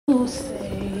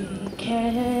Say,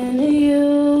 can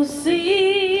you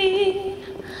see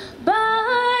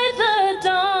by the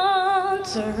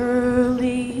dawn's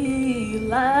early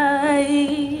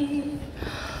light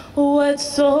what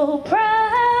so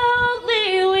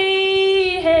proudly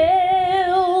we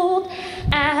hailed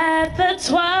at the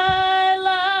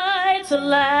twilight's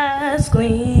last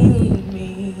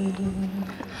gleaming,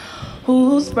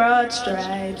 whose broad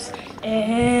stripes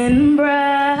and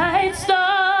bright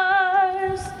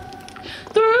stars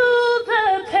through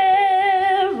the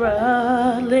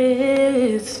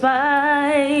perilous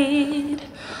fight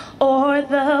o'er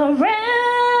the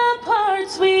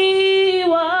ramparts we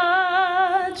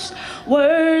watched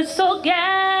were so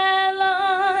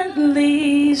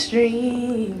gallantly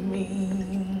streaming,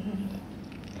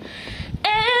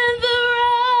 and the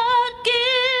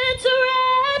rocket's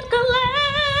red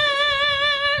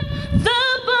glare, the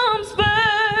bombs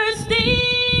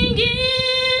bursting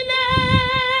in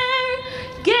air,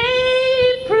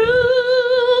 gave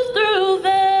proof through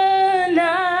the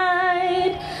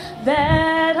night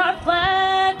that our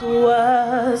flag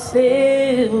was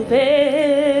still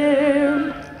there.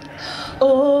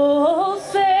 Oh,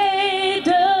 say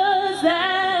does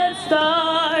that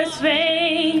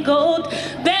star-spangled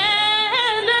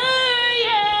banner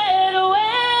yet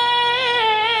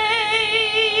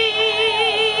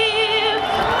wave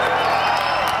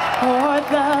o'er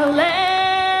the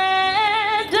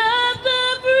land of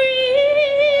the free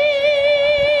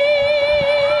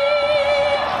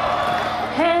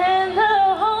and the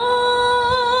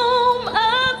home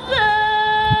of the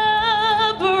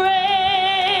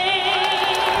brave?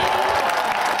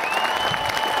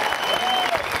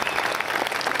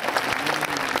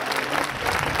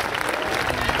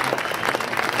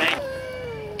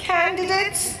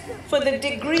 Candidates for the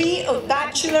degree of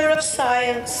Bachelor of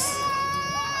Science,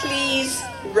 please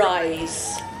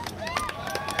rise.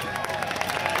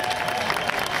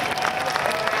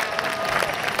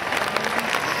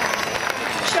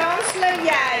 Chancellor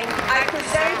Yang, I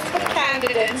present the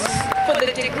candidates for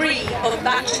the degree of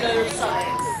Bachelor of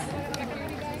Science.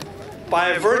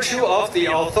 By virtue of the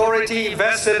authority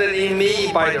vested in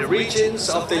me by the Regents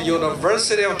of the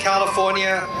University of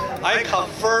California, I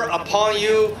confer upon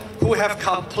you who have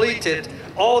completed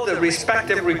all the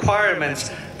respective requirements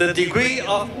the degree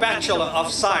of Bachelor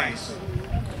of Science.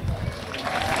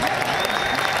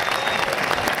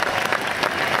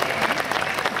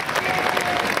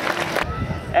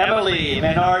 Emily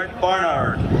Menard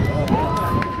Barnard,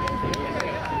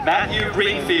 Matthew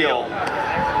Greenfield,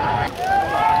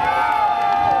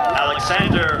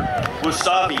 Alexander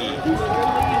Musavi,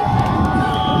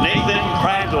 Nathan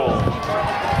Crandall,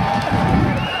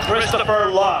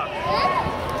 Christopher Locke,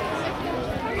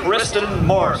 Kristen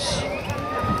Morse,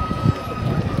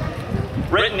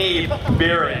 Brittany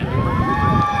Beerin,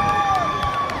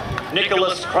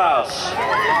 Nicholas Kraus,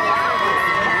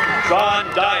 John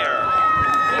Dyer,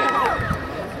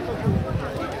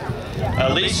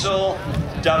 Elisel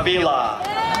Davila,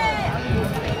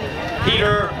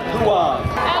 Peter Huang,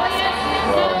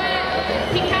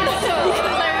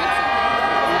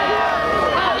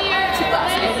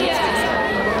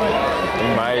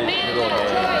 My middle name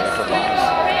is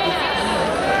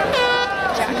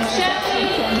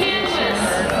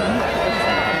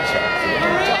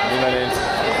my name's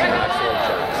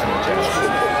actual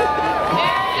Jackson.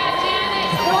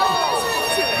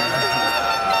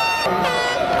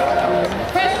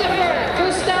 Christopher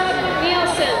Gustav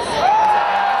Nielsen.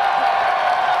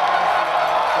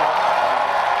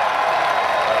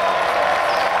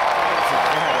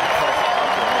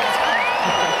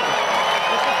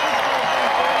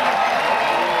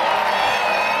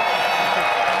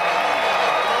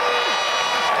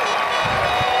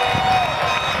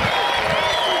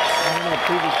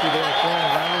 Previously, they were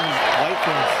throwing round white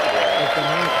things with the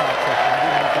name pops up, and I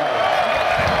didn't know what that was.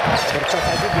 But of course,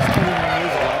 I did this 29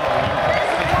 years ago. I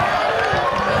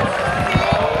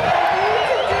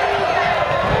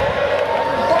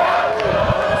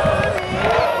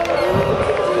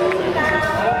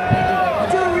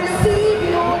don't To receive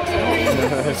your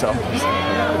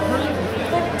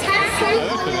the tassel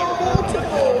on your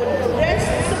waterboard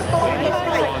rests upon the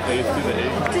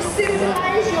right to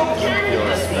symbolize your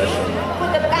candidacy for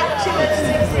the bachelor's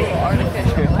degree.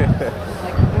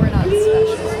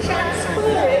 Please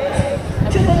transfer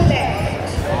it to the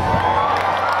left.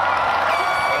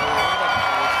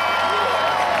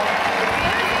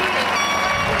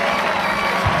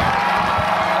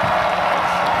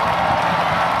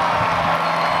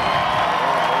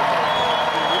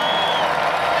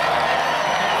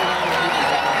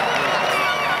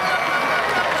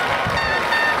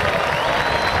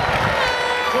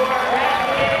 For our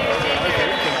graduating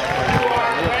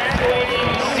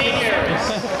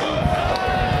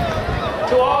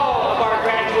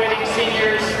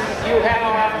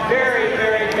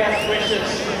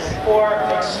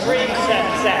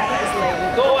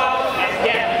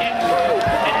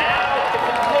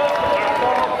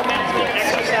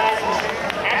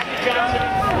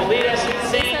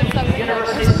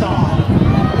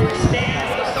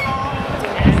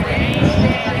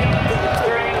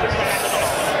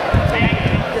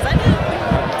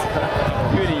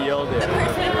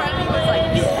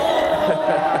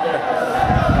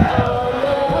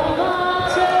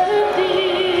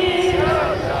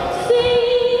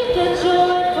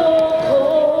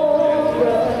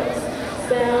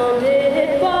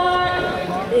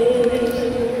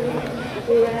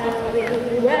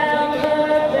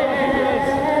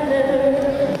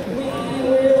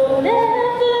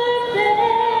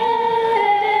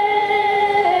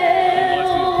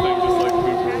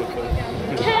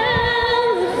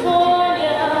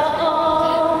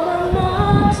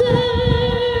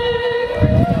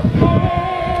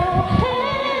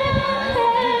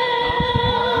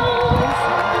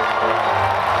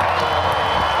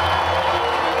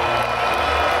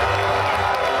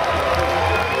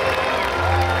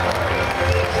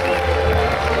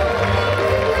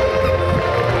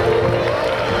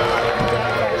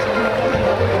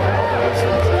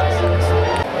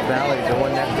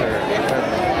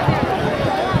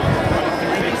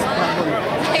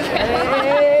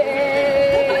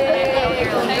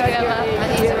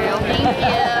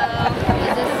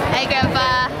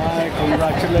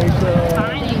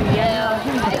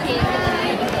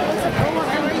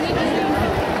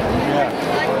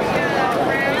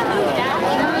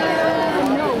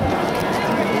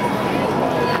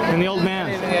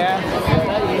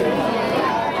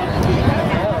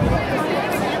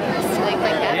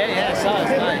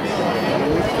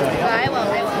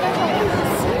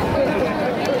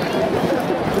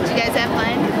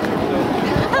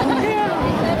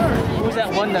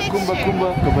one, the Kumba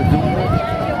Kumba, Kabadumba.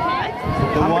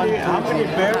 The one, How many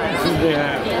bearings do they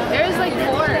have? There's like 4,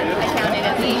 I counted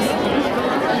at least.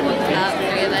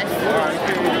 3 of